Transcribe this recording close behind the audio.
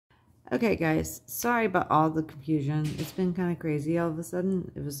Okay, guys, sorry about all the confusion. It's been kind of crazy all of a sudden.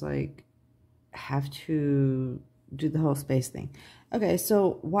 It was like, have to do the whole space thing. Okay,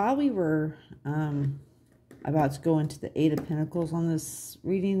 so while we were about to go into the Eight of Pentacles on this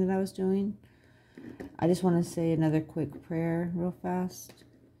reading that I was doing, I just want to say another quick prayer real fast.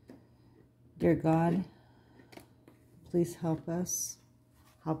 Dear God, please help us.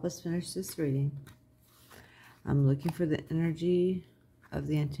 Help us finish this reading. I'm looking for the energy of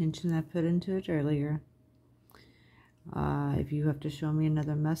the intention I put into it earlier. If you have to show me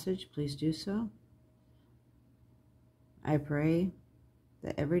another message, please do so. I pray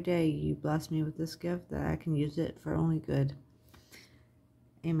that every day you bless me with this gift, that I can use it for only good.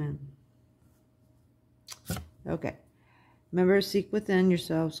 Amen. Okay. Remember, seek within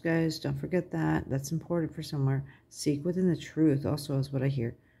yourselves, guys. Don't forget that. That's important for somewhere. Seek within the truth also is what I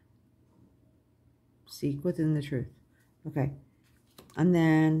hear. Seek within the truth. Okay. And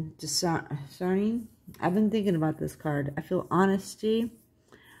then discerning. I've been thinking about this card. I feel honesty.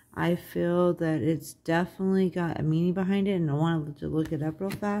 I feel that it's definitely got a meaning behind it, and I wanted to look it up real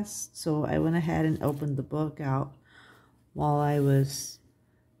fast. So I went ahead and opened the book out while I was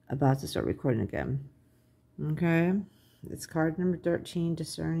about to start recording again. Okay. It's card number 13,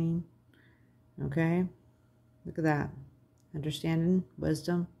 discerning. Okay. Look at that. Understanding,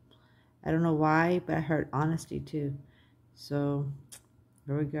 wisdom. I don't know why, but I heard honesty too. So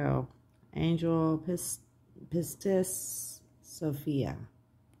here we go. Angel Pistis Sophia.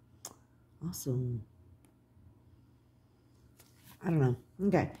 Awesome. I don't know.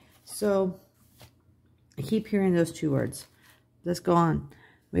 Okay. So I keep hearing those two words. Let's go on.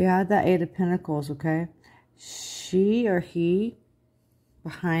 We had that Eight of Pentacles, okay? She or he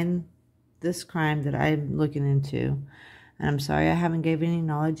behind this crime that I'm looking into. And I'm sorry I haven't gave any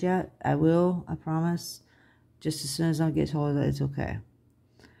knowledge yet. I will, I promise. Just as soon as I get told that it's okay.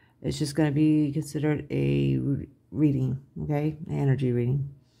 It's just going to be considered a reading, okay? An energy reading.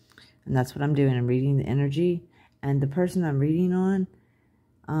 And that's what I'm doing. I'm reading the energy. And the person I'm reading on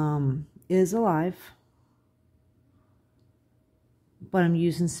is alive. But I'm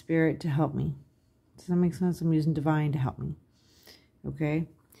using spirit to help me. Does that make sense? I'm using divine to help me. Okay?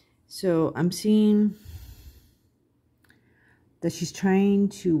 So I'm seeing that she's trying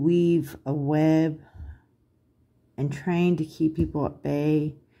to weave a web and trying to keep people at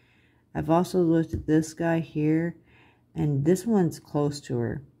bay. I've also looked at this guy here, and this one's close to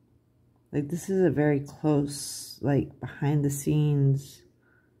her. Like, this is a very close, like, behind the scenes.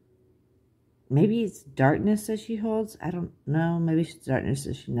 Maybe it's darkness that she holds. I don't know. Maybe it's darkness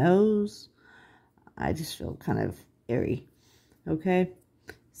that she knows. I just feel kind of airy. Okay?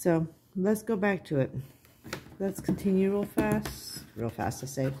 So, let's go back to it. Let's continue real fast. Real fast, I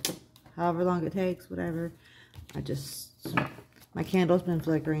say. However long it takes, whatever. My candle's been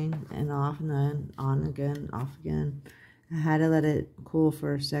flickering and off and then on again, off again. I had to let it cool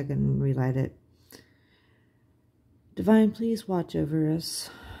for a second and relight it. Divine, please watch over us.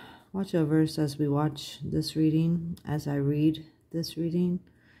 Watch over us as we watch this reading, as I read this reading.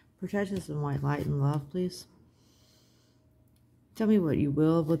 Protect us in white light and love, please. Tell me what you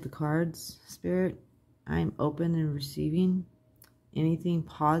will with the cards, Spirit. I am open and receiving anything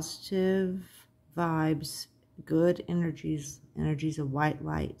positive, vibes, good energies of white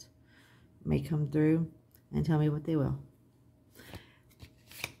light may come through, and tell me what they will.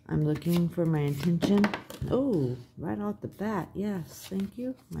 I'm looking for my intention. Oh, right off the bat. Yes, thank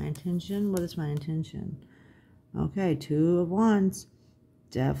you. My intention. What is my intention? Okay, Two of Wands.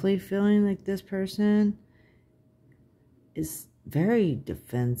 Definitely feeling like this person is very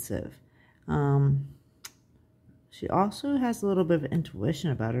defensive. She also has a little bit of intuition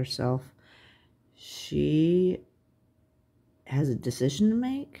about herself. She has a decision to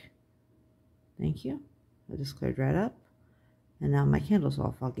make. Thank you. I just cleared right up. And now my candle's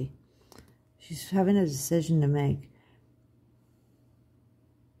all foggy. She's having a decision to make.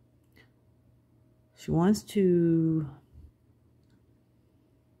 She wants to...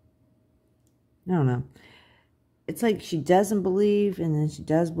 I don't know. It's like she doesn't believe, and then she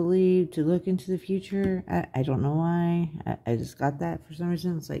does believe to look into the future. I don't know why. I just got that for some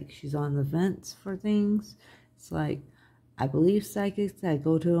reason. It's like she's on the fence for things. It's like, I believe psychics. I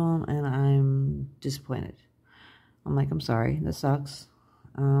go to them, and I'm disappointed. I'm like, I'm sorry. That sucks.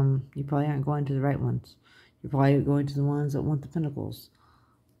 You probably aren't going to the right ones. You're probably going to the ones that want the pentacles.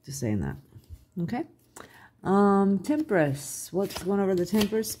 Just saying that. Okay? Temperance. What's going over the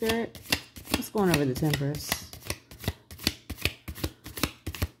Temperance, Spirit? What's going over the Temperance?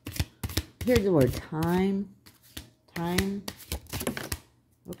 Here's the word time. Time.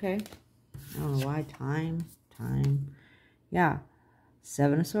 Okay. I don't know why. Time. Yeah.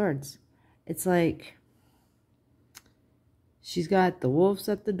 Seven of Swords. It's like she's got the wolves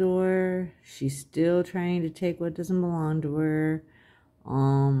at the door. She's still trying to take what doesn't belong to her.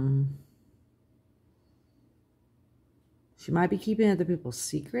 She might be keeping other people's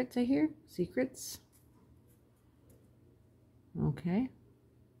secrets, I hear. Secrets. Okay.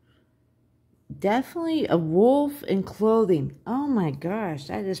 Definitely a wolf in clothing. Oh my gosh,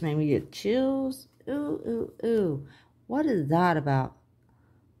 that just made me get chills. Ooh, ooh, ooh. What is that about?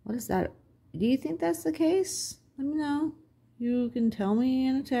 What is that? Do you think that's the case? Let me know. You can tell me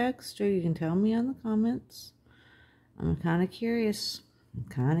in a text or you can tell me on the comments. I'm kind of curious.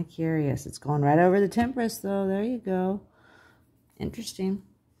 It's going right over the Temperance though. There you go. Interesting.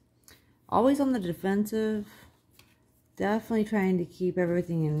 Always on the defensive. Definitely trying to keep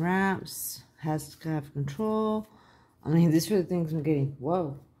everything in wraps. Has to have control. I mean, these are the things I'm getting.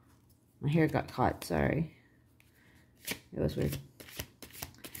 Whoa. My hair got caught. Sorry. It was weird.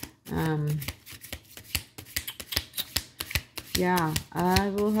 Yeah, I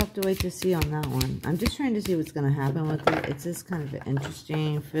will have to wait to see on that one. I'm just trying to see what's going to happen with it. It's just kind of an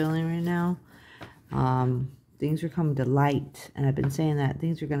interesting feeling right now. Things are coming to light. And I've been saying that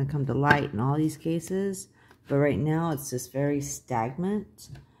things are going to come to light in all these cases. But right now, it's just very stagnant.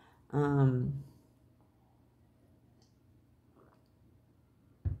 I don't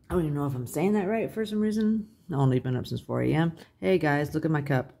even know if I'm saying that right for some reason. I've only been up since 4 a.m. Hey guys, look at my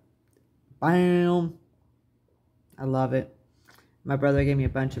cup. Bam! I love it. My brother gave me a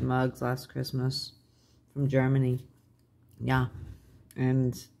bunch of mugs last Christmas from Germany. Yeah.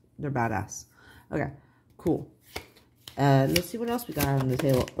 And they're badass. Okay, cool. Let's see what else we got on the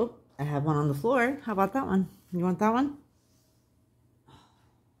table. Oh, I have one on the floor. How about that one? You want that one?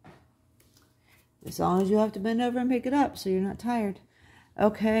 As long as you have to bend over and pick it up so you're not tired.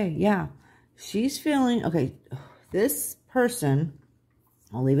 Okay, yeah. She's feeling... Okay, this person...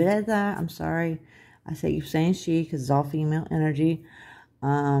 I'll leave it at that. I'm sorry. I say you're saying she because it's all female energy.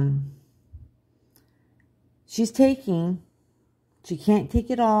 She's taking... She can't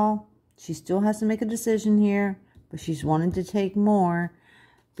take it all. She still has to make a decision here. But she's wanting to take more.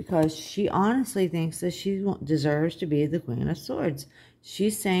 Because she honestly thinks that she deserves to be the Queen of Swords.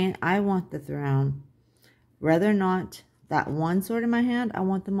 She's saying, I want the throne. Whether or not that one sword in my hand, I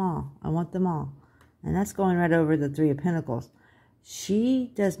want them all. I want them all. And that's going right over the Three of Pentacles.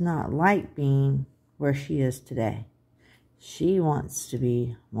 She does not like being where she is today. She wants to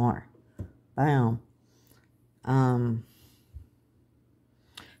be more. Bam.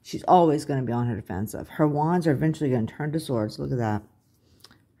 She's always going to be on her defensive. Her wands are eventually going to turn to swords. Look at that.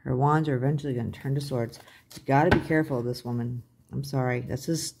 Her wands are eventually going to turn to swords. You got to be careful of this woman. I'm sorry. That's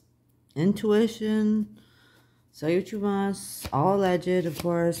just intuition. Say what you must. All alleged, of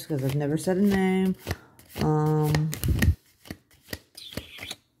course, because I've never said a name.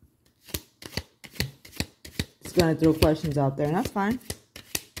 Just going to throw questions out there, and that's fine.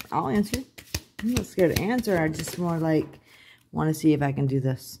 I'll answer. I'm not scared to answer. I just more like want to see if I can do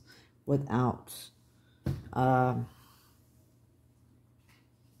this without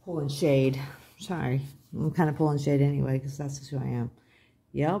pulling shade. Sorry. I'm kind of pulling shade anyway because that's just who I am.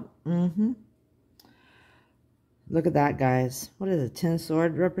 Yep. Look at that, guys. What does a 10 of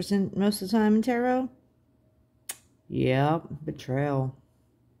Swords represent most of the time in tarot? Yep. Betrayal.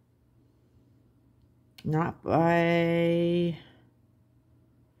 Not by...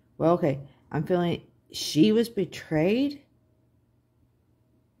 Well, okay. I'm feeling she was betrayed.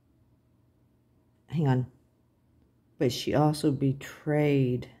 Hang on. But she also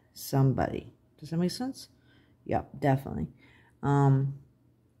betrayed somebody. Does that make sense? Yep, definitely.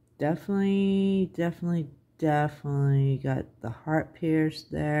 Definitely got the heart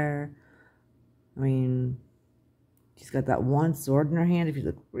pierced there. I mean, she's got that one sword in her hand. If you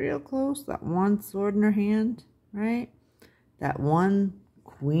look real close, that one sword in her hand, right? That one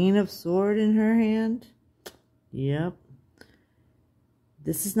Queen of Sword in her hand. Yep.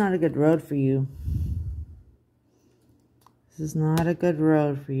 This is not a good road for you. This is not a good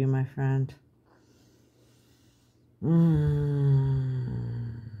road for you, my friend.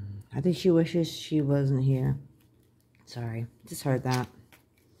 I think she wishes she wasn't here. Sorry, just heard that.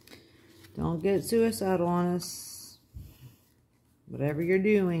 Don't get suicidal on us. Whatever you're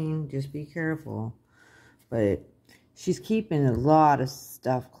doing, just be careful. But she's keeping a lot of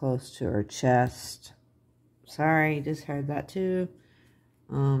stuff close to her chest. Sorry, just heard that too.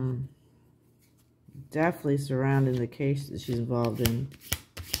 Definitely surrounding the case that she's involved in.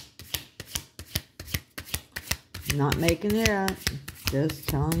 Not making it up. Just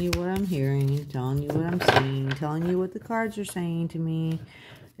telling you what I'm hearing. Telling you what I'm seeing. Telling you what the cards are saying to me.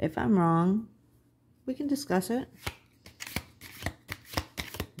 If I'm wrong, we can discuss it.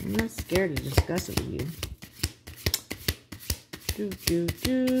 I'm not scared to discuss it with you. Do do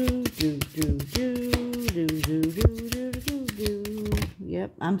do do do do do do do do do.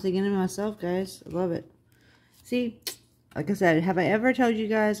 Yep, I'm thinking to myself, guys. I love it. See, like I said, have I ever told you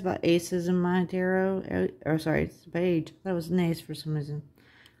guys about aces in my tarot? Or sorry, it's a page. That was an ace for some reason.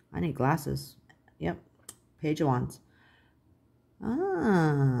 I need glasses. Yep, Page of Wands.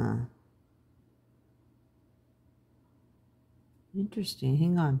 Ah, interesting.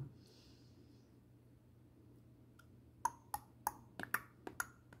 Hang on.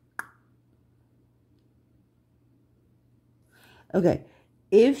 Okay,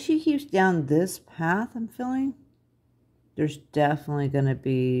 if she keeps down this path, I'm feeling, there's definitely going to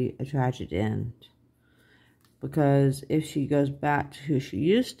be a tragic end. Because if she goes back to who she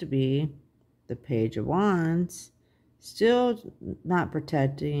used to be, the Page of Wands, still not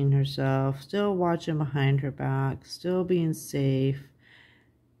protecting herself, still watching behind her back, still being safe,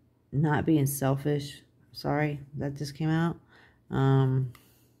 not being selfish. Sorry, that just came out.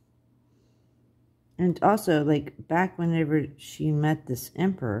 And also, like, back whenever she met this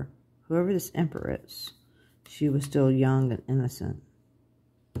emperor, whoever this emperor is, she was still young and innocent.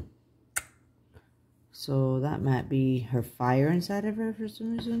 So that might be her fire inside of her for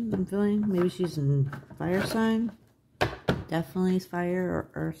some reason, I'm feeling. Maybe she's in fire sign. Definitely is fire or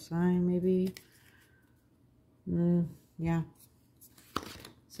earth sign, maybe. Yeah.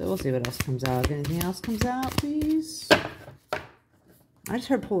 So we'll see what else comes out. If anything else comes out, please. I just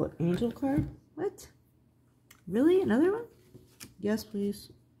heard pull an angel card. What? Really? Another one? Yes,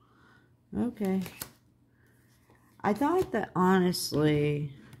 please. Okay. I thought that,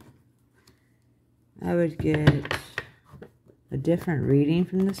 honestly, I would get a different reading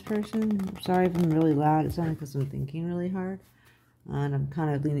from this person. I'm sorry if I'm really loud. It's only because I'm thinking really hard. And I'm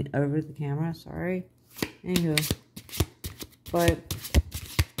kind of leaning over the camera. Sorry. Anywho. But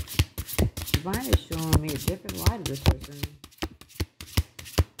Divine is showing me a different light of this person.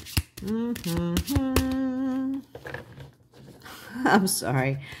 I'm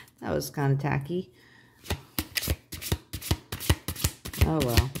sorry. That was kind of tacky. Oh,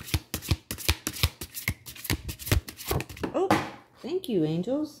 well. Oh, thank you,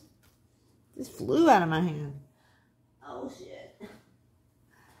 angels. This flew out of my hand. Oh, shit.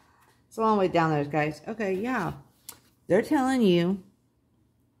 It's a long way down there, guys. Okay, yeah. They're telling you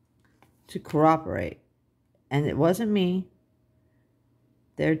to cooperate. And it wasn't me.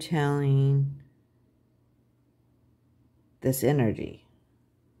 They're telling this energy,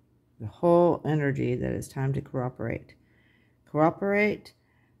 the whole energy, that it's time to cooperate. Cooperate.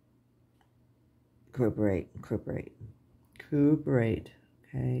 Cooperate. Cooperate. Cooperate.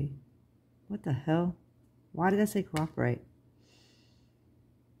 Okay. What the hell? Why did I say cooperate?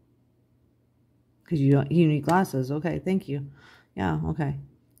 Because you need glasses. Okay, thank you. Yeah, okay.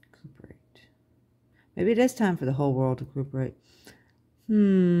 Cooperate. Maybe it is time for the whole world to cooperate.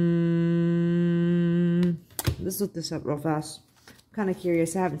 Let's look this up real fast. I'm kind of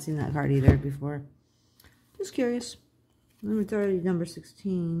curious. I haven't seen that card either before. Just curious. Number 30, number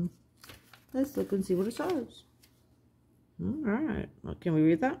 16. Let's look and see what it says. Alright. Well, can we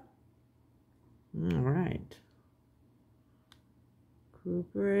read that? Alright.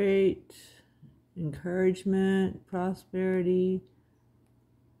 Cooperate. Encouragement. Prosperity.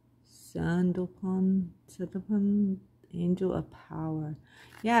 Sandalpon. Angel of power.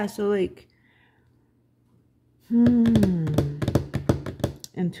 Yeah, so like,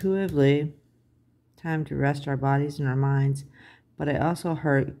 intuitively, time to rest our bodies and our minds. But I also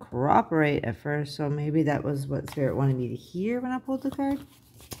heard cooperate at first, so maybe that was what Spirit wanted me to hear when I pulled the card.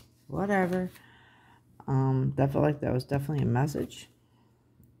 Whatever. That felt like that was definitely a message.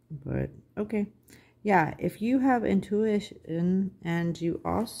 But, okay. Yeah, if you have intuition and you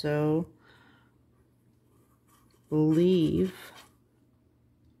also believe,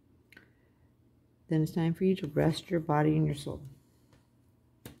 then it's time for you to rest your body and your soul.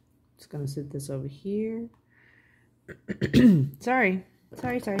 Just going to sit this over here. Sorry.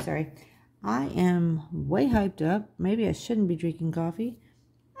 I am way hyped up. Maybe I shouldn't be drinking coffee.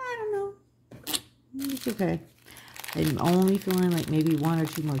 I don't know. It's okay. I'm only feeling like maybe 1 or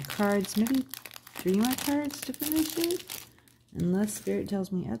 2 more cards. Maybe 3 more cards to finish it. Unless Spirit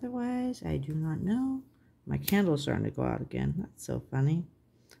tells me otherwise. I do not know. My candle's starting to go out again. That's so funny.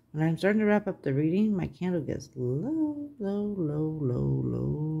 When I'm starting to wrap up the reading, my candle gets low, low, low, low,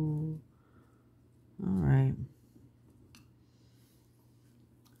 low. Alright.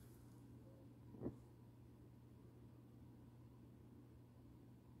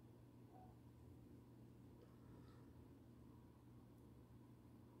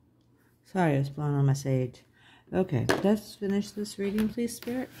 Sorry, I was blowing on my sage. Okay, let's finish this reading, please,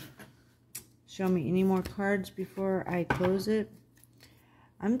 Spirit. Show me any more cards before I close it.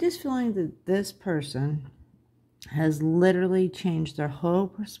 I'm just feeling that this person has literally changed their whole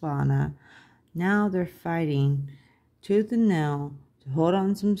persona. Now they're fighting tooth and nail to hold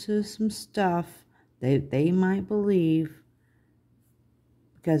on to some stuff they might believe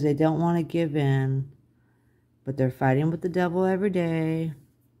because they don't want to give in. But they're fighting with the devil every day.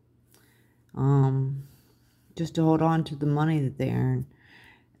 Just to hold on to the money that they earn.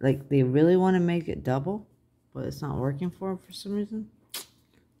 Like, they really want to make it double, but it's not working for them for some reason. I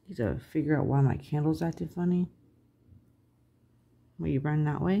need to figure out why my candle's acting funny. Will you burn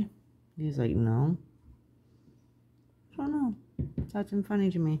that way? He's like, no. I don't know. It's acting funny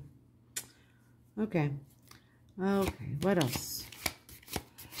to me. Okay. Okay, what else?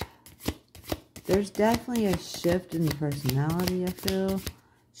 There's definitely a shift in the personality, I feel.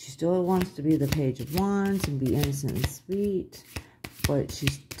 She still wants to be the Page of Wands and be innocent and sweet. But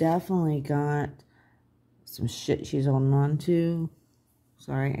she's definitely got some shit she's holding on to.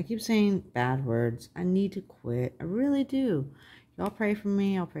 Sorry, I keep saying bad words. I need to quit. I really do. Y'all pray for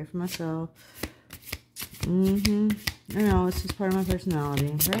me. I'll pray for myself. I know, it's just part of my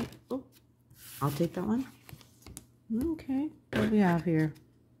personality, right? Oh, I'll take that one. Okay, what do we have here?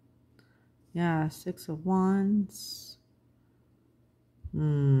 Yeah, 6 of Wands.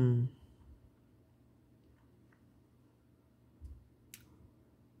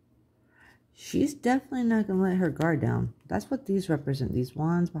 She's definitely not going to let her guard down. That's what these represent, these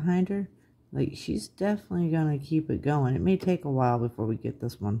wands behind her. Like, she's definitely going to keep it going. It may take a while before we get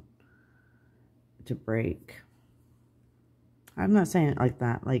this one to break. I'm not saying it like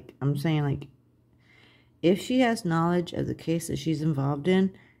that. Like, I'm saying, like, if she has knowledge of the case that she's involved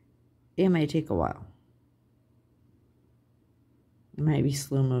in, it may take a while. It might be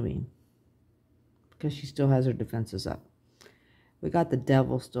slow moving. Because she still has her defenses up. We got the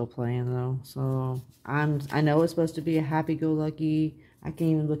devil still playing though, so I know it's supposed to be a happy-go-lucky. I can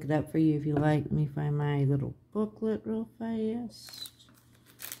even look it up for you if you like. Let me find my little booklet real fast.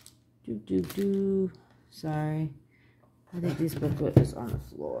 Sorry, I think this booklet is on the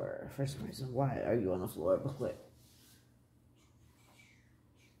floor for some reason. Why are you on the floor, booklet?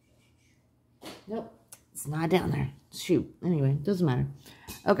 Nope, it's not down there. Shoot. Anyway, doesn't matter.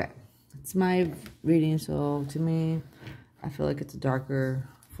 Okay, it's my reading, so to me, I feel like it's a darker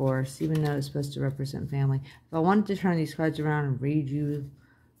force, even though it's supposed to represent family. If I wanted to turn these cards around and read you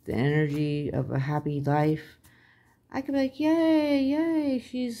the energy of a happy life, I could be like, yay, yay,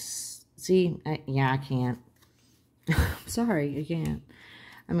 she's... See, yeah, I can't. Sorry, I can't.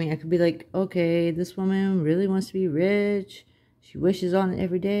 I mean, I could be like, okay, this woman really wants to be rich. She wishes on it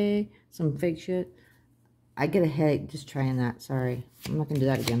every day. Some fake shit. I get a headache just trying that. Sorry. I'm not going to do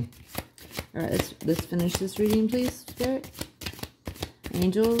that again. Alright, let's finish this reading, please, Spirit.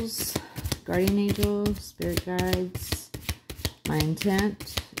 Angels, guardian angels, spirit guides. My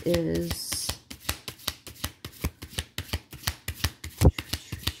intent is...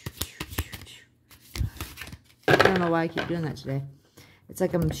 I don't know why I keep doing that today. It's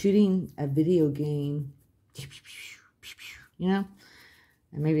like I'm shooting a video game. You know?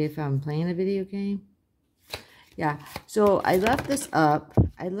 And maybe if I'm playing a video game. Yeah, so I left this up.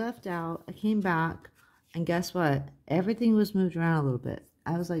 I left out. I came back. And guess what? Everything was moved around a little bit.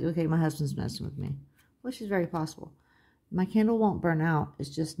 I was like, okay, my husband's messing with me. Which is very possible. My candle won't burn out. It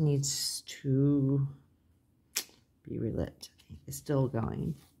just needs to be relit. It's still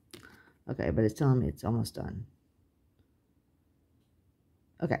going. Okay, but it's telling me it's almost done.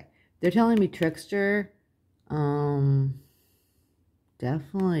 Okay. They're telling me trickster.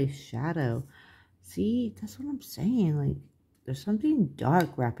 Definitely shadow. See, that's what I'm saying. Like, there's something dark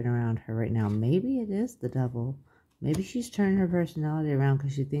wrapping around her right now. Maybe it is the devil. Maybe she's turning her personality around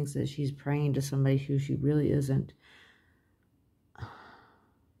because she thinks that she's praying to somebody who she really isn't.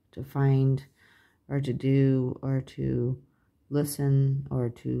 To find, or to do, or to listen, or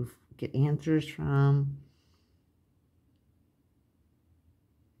to get answers from.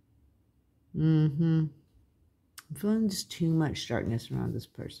 I'm feeling just too much darkness around this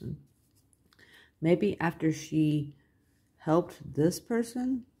person. Maybe after she helped this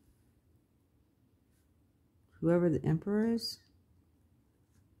person, whoever the emperor is,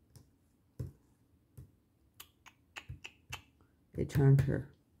 they turned her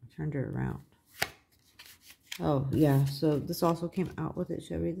around. Oh, yeah, so this also came out with it.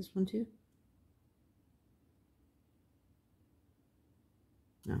 Should I read this one too?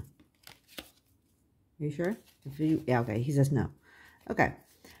 No. Are you sure? Yeah, okay, he says no. Okay.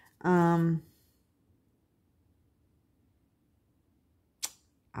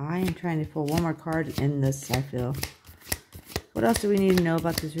 I am trying to pull one more card in this, I feel. What else do we need to know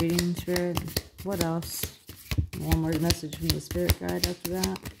about this reading, Spirit? What else? One more message from the Spirit Guide after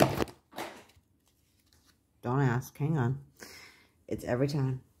that. Don't ask. Hang on. It's every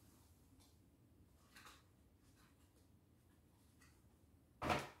time.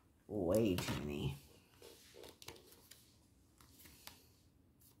 Way too many.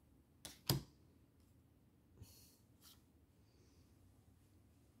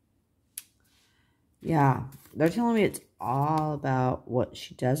 Yeah, they're telling me it's all about what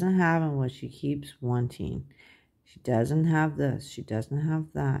she doesn't have and what she keeps wanting. She doesn't have this. She doesn't have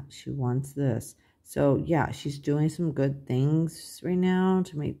that. She wants this. So, yeah, she's doing some good things right now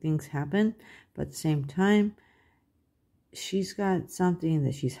to make things happen. But at the same time, she's got something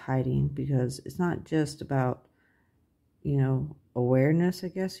that she's hiding, because it's not just about, you know, awareness, I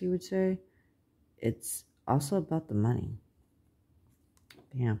guess you would say. It's also about the money.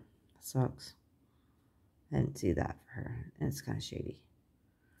 Damn, that sucks. I didn't see that for her. And it's kind of shady.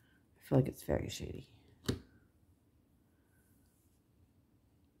 I feel like it's very shady.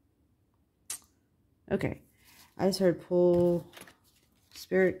 Okay. I just heard pull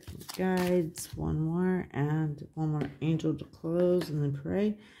Spirit Guides, one more, and one more angel to close and then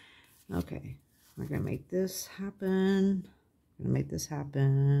pray. Okay. We're going to make this happen. We're going to make this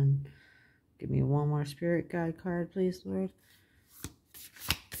happen. Give me one more Spirit Guide card, please, Lord.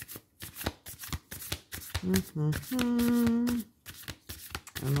 I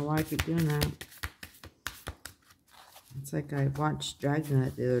don't know why I keep doing that. It's like I watched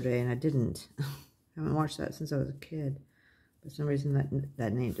Dragnet the other day and I didn't. I haven't watched that since I was a kid. For some reason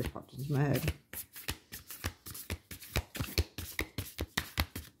that name just popped into my head.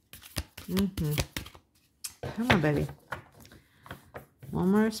 Come on, baby.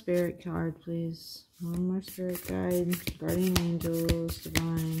 One more spirit card, please. One more spirit guide. Guardian angels,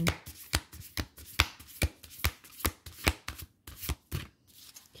 divine.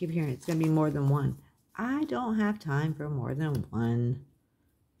 Keep hearing it's going to be more than one. I don't have time for more than one.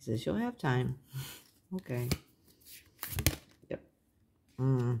 He says, you'll have time. Okay. Yep.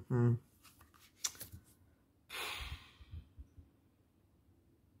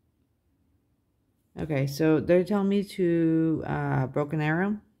 Okay, so they're telling me to, Broken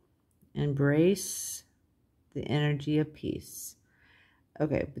Arrow, embrace the energy of peace.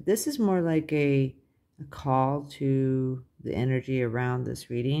 Okay, but this is more like a call to the energy around this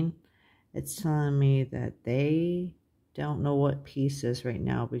reading. It's telling me that they don't know what peace is right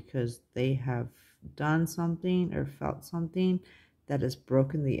now because they have done something or felt something that has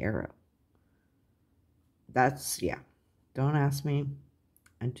broken the arrow. That's, yeah. Don't ask me.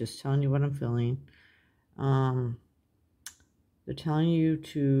 I'm just telling you what I'm feeling. They're telling you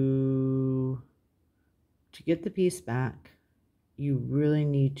to get the peace back. You really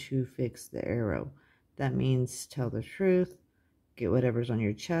need to fix the arrow. That means tell the truth. Get whatever's on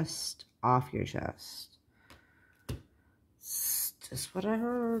your chest off your chest. It's just what I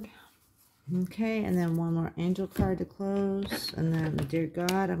heard. Okay, and then one more angel card to close. And then, dear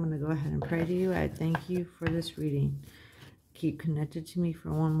God, I'm going to go ahead and pray to you. I thank you for this reading. Keep connected to me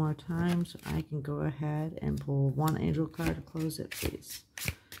for one more time so I can go ahead and pull one angel card to close it, please.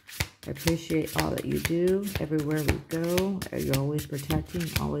 I appreciate all that you do everywhere we go. You're always protecting,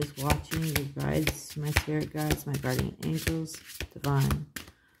 always watching. Your guides, my spirit guides, my guardian angels, divine.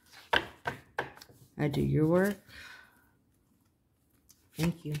 I do your work.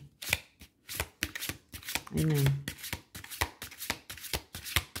 Thank you. Amen.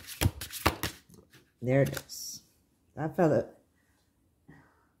 There it is. That fell.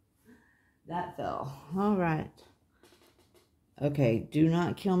 That fell. All right. Okay, do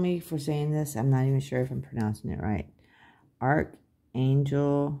not kill me for saying this. I'm not even sure if I'm pronouncing it right.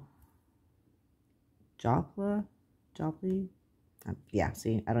 Archangel Joplin? Yeah,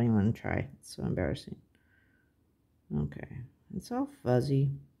 see, I don't even want to try. It's so embarrassing. Okay, it's all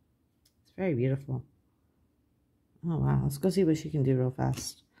fuzzy. It's very beautiful. Oh, wow. Let's go see what she can do real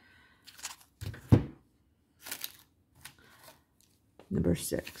fast. Number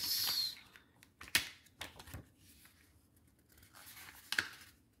 6.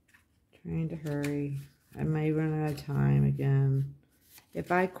 Trying to hurry. I may run out of time again.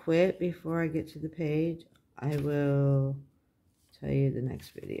 If I quit before I get to the page, I will tell you the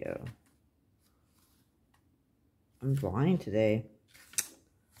next video. I'm blind today.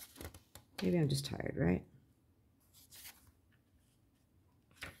 Maybe I'm just tired, right?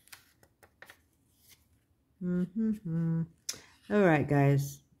 Alright,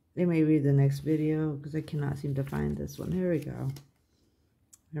 guys. They may read the next video because I cannot seem to find this one. Here we go.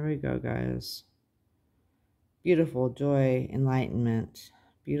 Here we go, guys. Beautiful joy, enlightenment,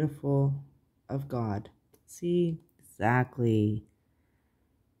 beautiful of God. See? Exactly.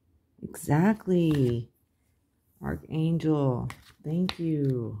 Exactly. Archangel. Thank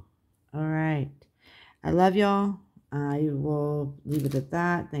you. All right. I love y'all. I will leave it at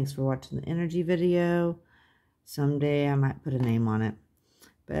that. Thanks for watching the energy video. Someday I might put a name on it.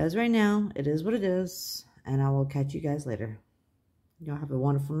 But as right now, it is what it is. And I will catch you guys later. Y'all have a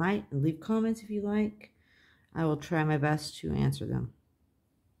wonderful night. And leave comments if you like. I will try my best to answer them.